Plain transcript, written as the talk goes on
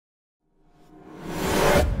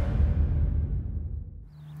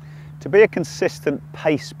be a consistent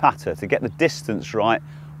pace putter, to get the distance right,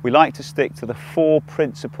 we like to stick to the 4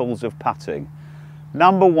 principles of putting.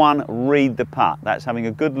 Number 1, read the putt. That's having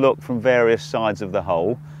a good look from various sides of the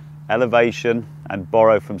hole, elevation and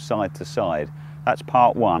borrow from side to side. That's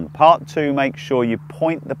part 1. Part 2, make sure you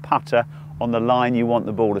point the putter on the line you want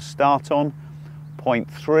the ball to start on. Point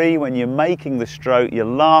 3, when you're making the stroke, your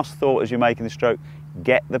last thought as you're making the stroke,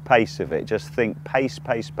 get the pace of it. Just think pace,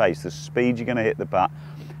 pace, pace, the speed you're going to hit the putt.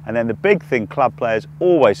 And then the big thing club players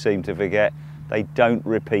always seem to forget, they don't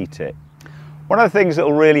repeat it. One of the things that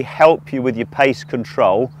will really help you with your pace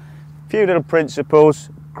control, a few little principles: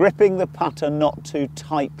 gripping the putter not too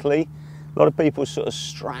tightly. A lot of people sort of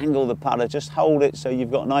strangle the putter, just hold it so you've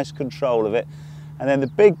got nice control of it. And then the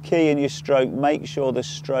big key in your stroke, make sure the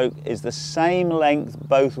stroke is the same length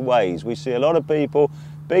both ways. We see a lot of people,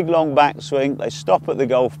 big long backswing, they stop at the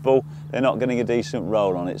golf ball, they're not getting a decent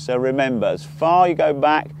roll on it. So remember, as far you go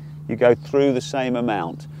back, you go through the same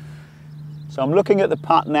amount. So I'm looking at the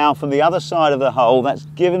putt now from the other side of the hole. That's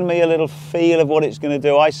given me a little feel of what it's going to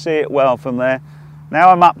do. I see it well from there. Now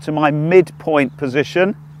I'm up to my midpoint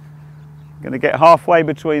position. I'm going to get halfway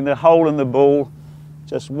between the hole and the ball.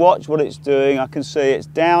 Just watch what it's doing. I can see it's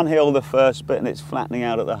downhill the first bit and it's flattening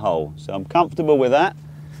out at the hole. So I'm comfortable with that.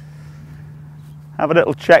 Have a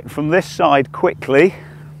little check from this side quickly.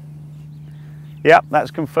 Yep,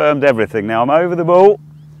 that's confirmed everything. Now I'm over the ball.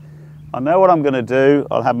 I know what I'm going to do.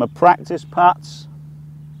 I'll have my practice putts.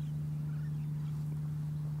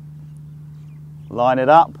 Line it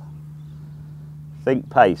up. Think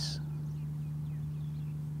pace.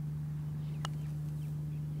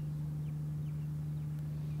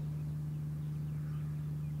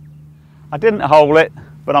 I didn't hole it,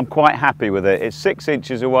 but I'm quite happy with it. It's 6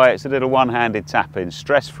 inches away. It's a little one-handed tap-in,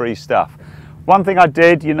 stress-free stuff. One thing I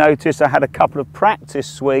did, you notice I had a couple of practice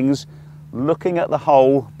swings looking at the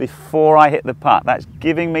hole before I hit the putt. That's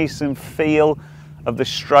giving me some feel of the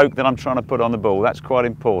stroke that I'm trying to put on the ball. That's quite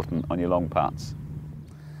important on your long putts.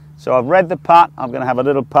 So I've read the putt. I'm going to have a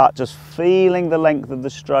little putt, just feeling the length of the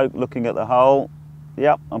stroke, looking at the hole.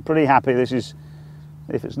 Yep, I'm pretty happy. This is,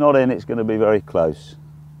 if it's not in, it's going to be very close.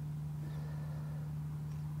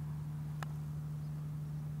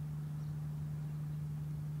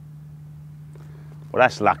 Well,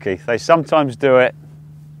 that's lucky. They sometimes do it.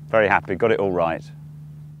 Very happy, got it all right.